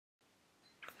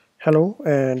Hello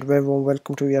and very warm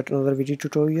welcome to yet another video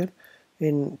tutorial.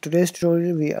 In today's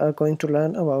tutorial we are going to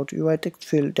learn about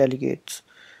UITextField delegates.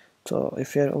 So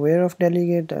if you're aware of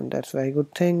delegate, then that's a very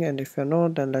good thing, and if you're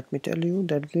not, then let me tell you,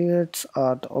 delegates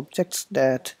are the objects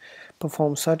that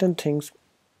perform certain things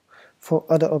for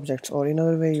other objects, or in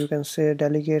other way you can say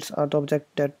delegates are the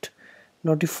object that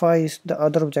notifies the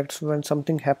other objects when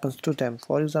something happens to them.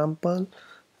 For example,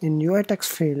 in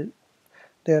UITextField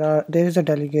there is a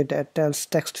delegate that tells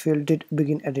text field did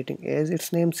begin editing. As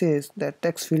its name says, that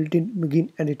text field did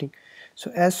begin editing. So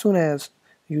as soon as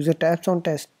user taps on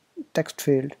text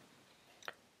field,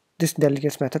 this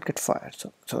delegates method gets fired.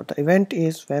 So the event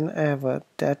is whenever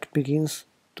that begins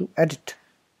to edit.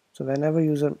 So whenever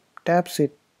user taps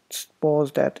it,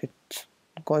 suppose that it's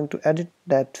going to edit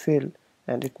that field,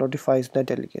 and it notifies the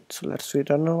delegate. So let's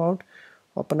run about.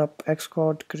 Open up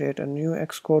Xcode, create a new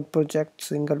Xcode project,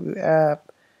 single view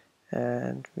app,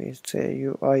 and we say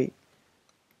UI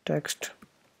text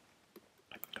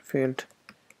field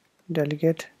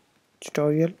delegate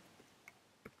tutorial.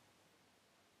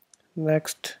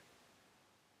 Next,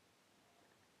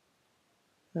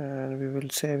 and we will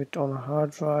save it on a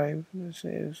hard drive. This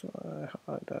is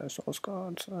the source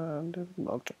cards and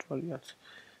blog tutorials,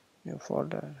 new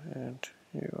folder, and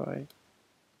UI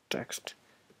text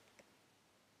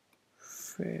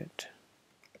field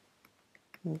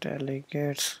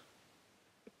delegates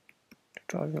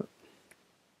tutorial.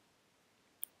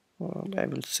 I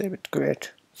will save it.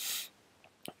 Great.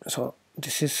 So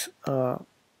this is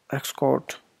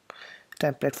Xcode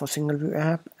template for single view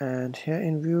app, and here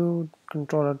in view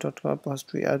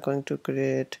controller.post we are going to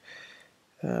create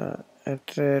a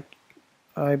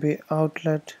IB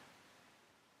outlet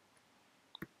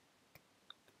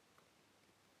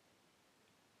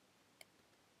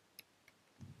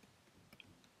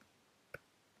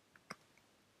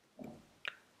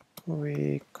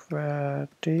we create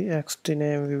txt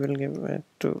name, we will give it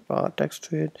to our text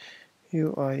field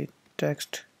UI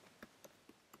text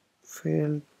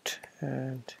field,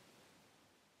 and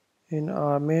in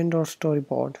our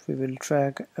main.storyboard we will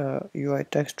drag UI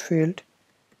text field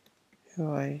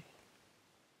UI.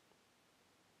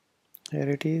 Here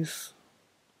it is.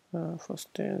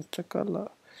 First change the color,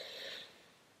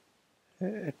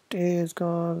 it is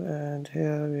gone, and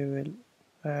here we will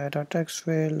add a text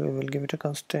field. We will give it a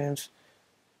constants,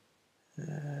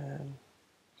 and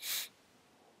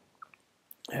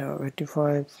here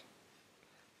 85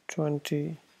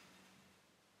 20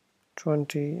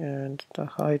 20, and the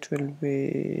height will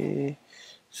be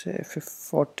say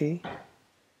 40,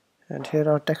 and here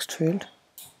are text field.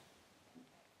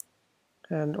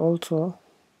 And also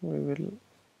we will,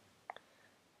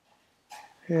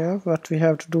 here what we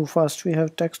have to do first, we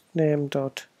have text name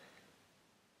dot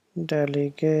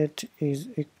delegate is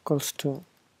equals to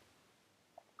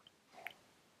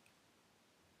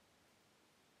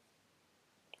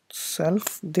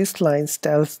self. This line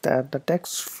tells that the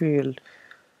text field,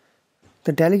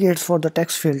 the delegates for the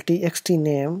text field txt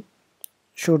name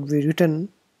should be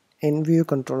written in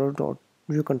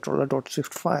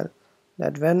viewcontroller.swift file.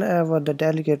 That whenever the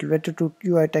delegate related to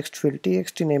UI text field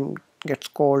txt name gets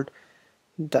called,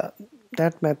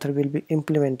 that method will be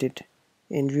implemented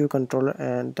in view controller,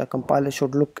 and the compiler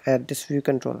should look at this view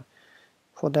controller.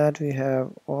 For that we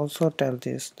have also tell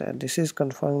this that this is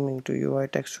conforming to UI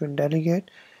text field delegate.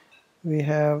 We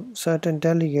have certain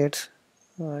delegates,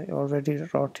 I already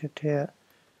wrote it here,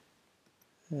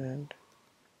 and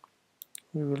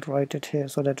we will write it here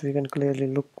so that we can clearly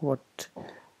look what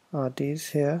are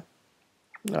these here.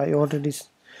 I already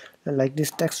like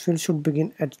this text field should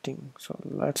begin editing. So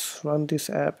let's run this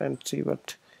app and see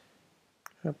what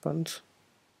happens.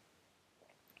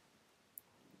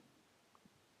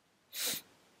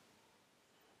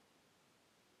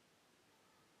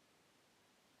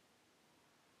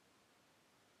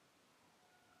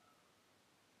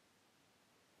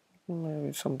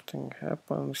 Maybe something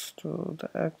happens to the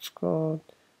Xcode.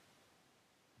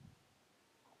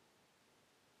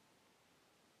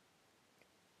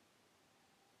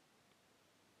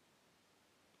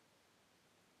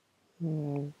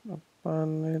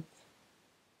 Open it.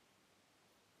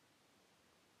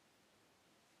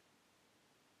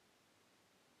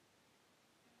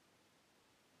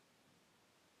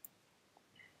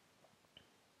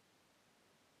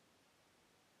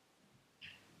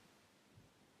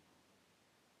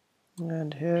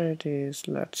 And here it is.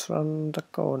 Let's run the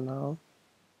code now.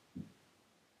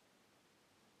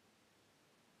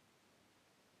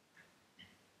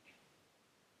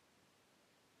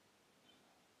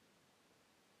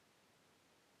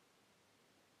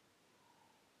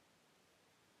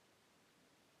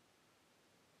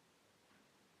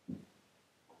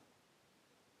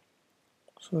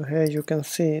 So here you can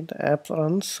see the app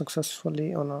runs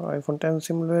successfully on our iPhone 10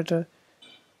 simulator,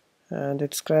 and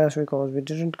it's crashed because we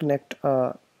didn't connect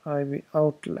our IV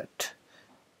outlet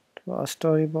to our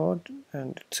storyboard,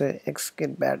 and it's a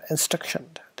execute bad instruction.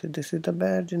 This is the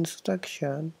bad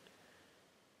instruction.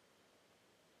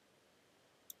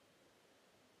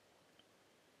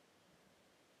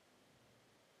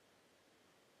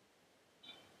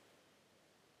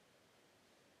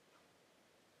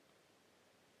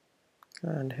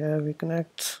 And here we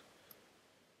connect,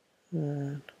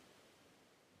 and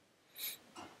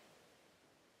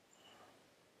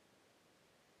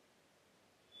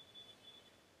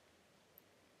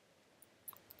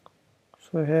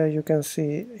so here you can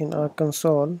see in our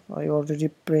console I already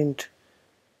print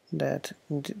that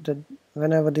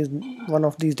whenever this one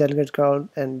of these delegates called,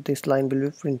 and this line will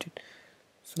be printed.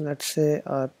 So let's say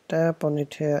I tap on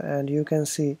it here, and you can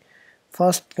see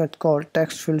first get called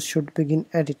text field should begin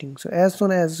editing. So as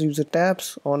soon as user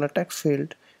taps on a text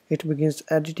field, it begins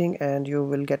editing, and you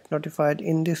will get notified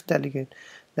in this delegate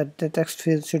that the text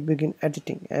field should begin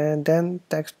editing, and then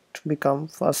text become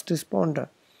first responder.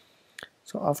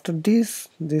 So after this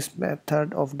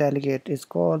method of delegate is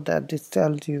called, that this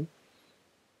tells you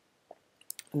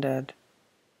that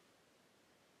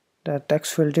the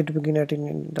text field did begin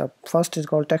editing. The first is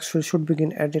called text field should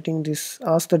begin editing. This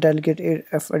asks the delegate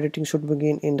if editing should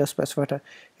begin in the specified time.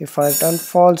 If I return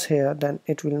false here, then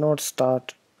it will not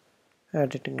start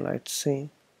editing. Let's see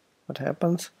what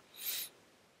happens.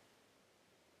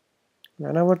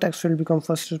 Whenever text field becomes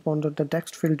first responder, the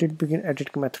text field did begin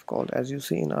editing method called, as you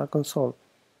see in our console.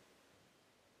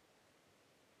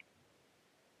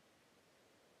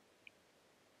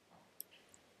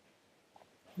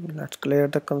 Let's clear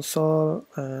the console,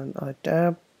 and I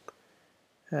tap,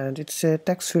 and it says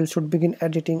text field should begin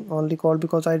editing only call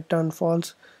because I turned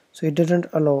false, so it didn't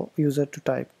allow user to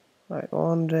type. I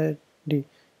already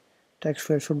text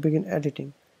field should begin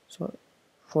editing, so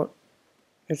for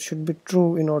it should be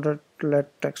true in order to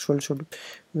let text field should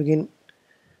begin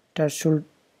text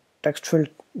field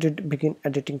did begin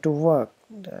editing to work.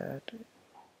 That,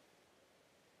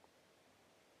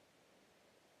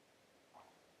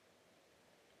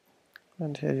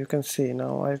 and here you can see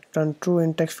now I turn true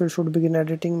in text field should begin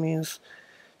editing means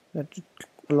that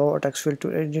allow text field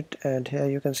to edit, and here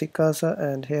you can see cursor,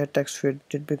 and here text field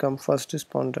did become first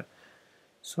responder.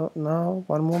 So now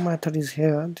one more method is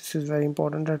here. This is very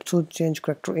important, that should change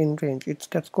character in range. It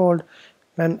gets called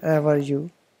whenever you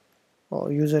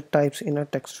or user types in a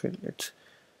text field. It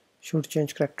should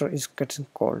change character is getting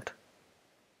called.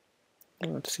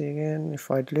 Let's see again.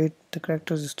 If I delete the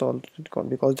characters, it's all called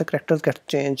because the characters get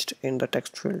changed in the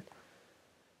text field.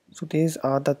 So these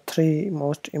are the three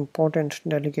most important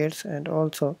delegates, and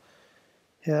also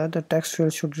here the text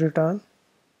field should return.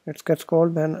 It gets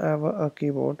called whenever a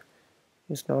keyboard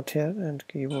is not here, and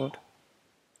keyboard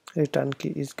return key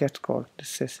is gets called.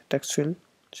 This is text field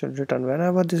should return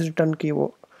whenever this return key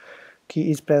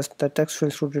is pressed. The text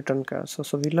field should return cursor.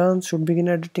 So we learned should begin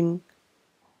editing,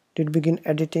 did begin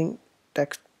editing,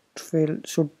 text field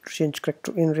should change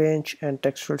character in range, and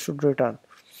text field should return.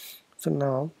 So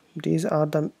now these are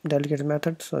the delegate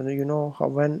methods, so you know how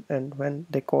when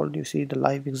they called. You see the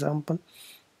live example,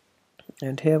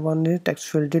 and here one is text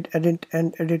field did edit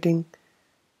and editing,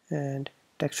 and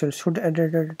text field should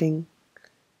edit editing,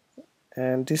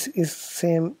 and this is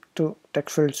same to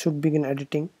text field should begin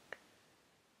editing.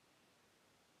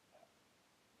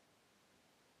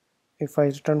 If I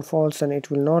return false, then it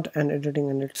will not end editing,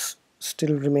 and it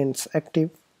still remains active.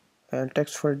 And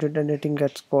text field did editing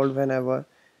gets called whenever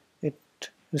it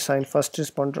assign first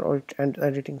responder or it end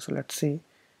editing. So let's see.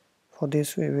 For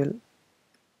this we will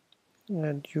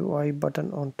add UI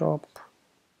button on top.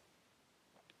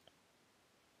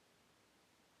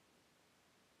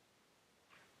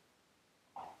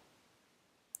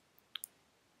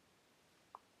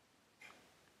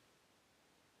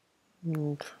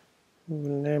 And we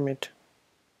will name it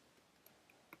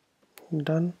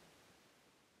done,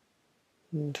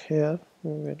 and here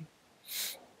we will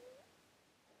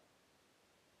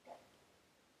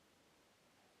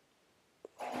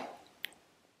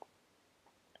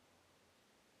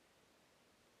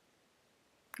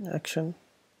action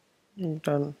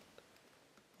done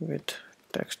with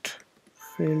text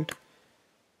field,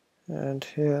 and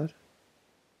here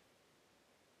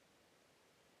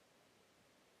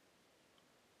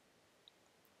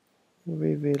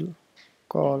we will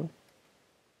call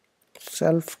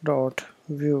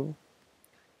self.view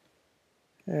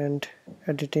and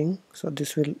editing. So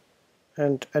this will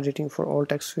end editing for all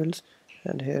text fields,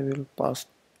 and here we will pass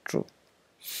true.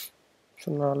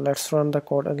 So now let's run the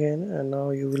code again, and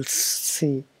now you will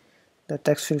see the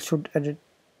text field should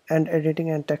end editing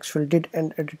and text field did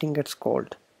end editing gets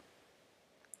called.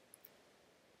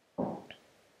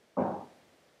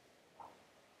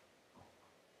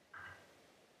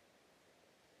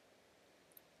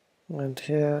 And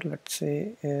here let's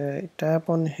say tap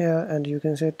on here and you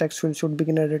can say text field should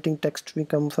begin editing, text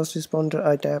become first responder.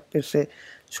 I tap, it say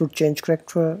should change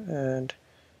character, and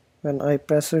when I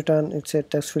press return it says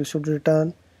text field should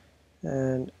return,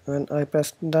 and when I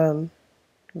press done,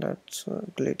 let's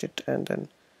delete it and then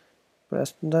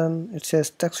press done, it says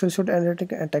text field should end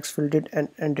editing and text field did end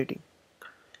editing.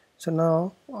 So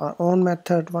now our own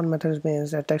method, one method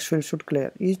means that text field should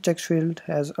clear. Each text field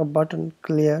has a button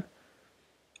clear.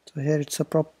 So here it's a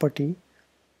property,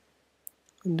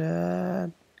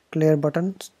 the clear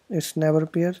button, it's never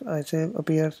appears. I say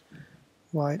appears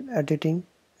while editing,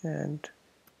 and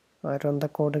I run the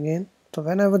code again. So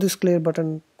whenever this clear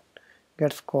button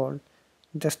gets called,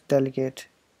 just delegate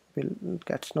will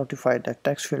gets notified that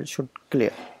text field should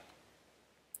clear.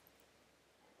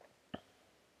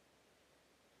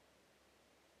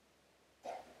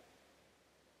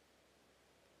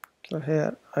 So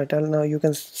here I tell, now you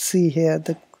can see here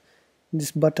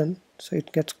this button, so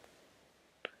it gets,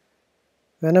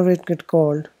 whenever it gets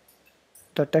called,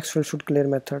 the text field should clear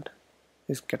method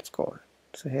gets called.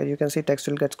 So here you can see text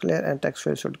field gets clear and text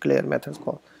field should clear methods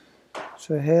called.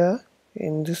 So here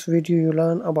in this video you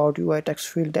learn about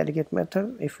UITextFieldDelegate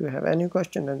method. If you have any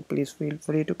question, then please feel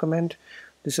free to comment.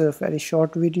 This is a very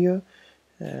short video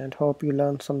and hope you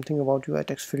learn something about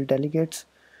UITextFieldDelegates.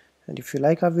 And if you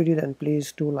like our video, then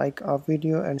please do like our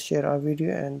video and share our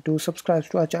video, and do subscribe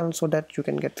to our channel so that you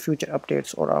can get future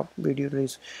updates or our video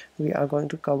release. We are going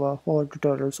to cover whole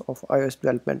tutorials of iOS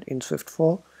development in Swift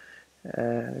 4.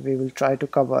 We will try to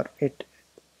cover it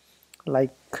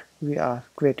like we are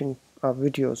creating our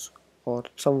videos, or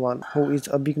someone who is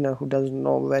a beginner who doesn't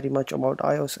know very much about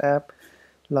iOS app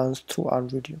learns through our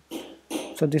video.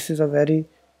 So this is a very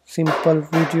simple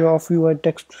video of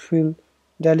UITextFieldDelegate,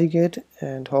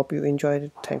 and hope you enjoyed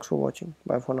it. Thanks for watching.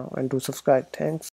 Bye for now, and do subscribe. Thanks.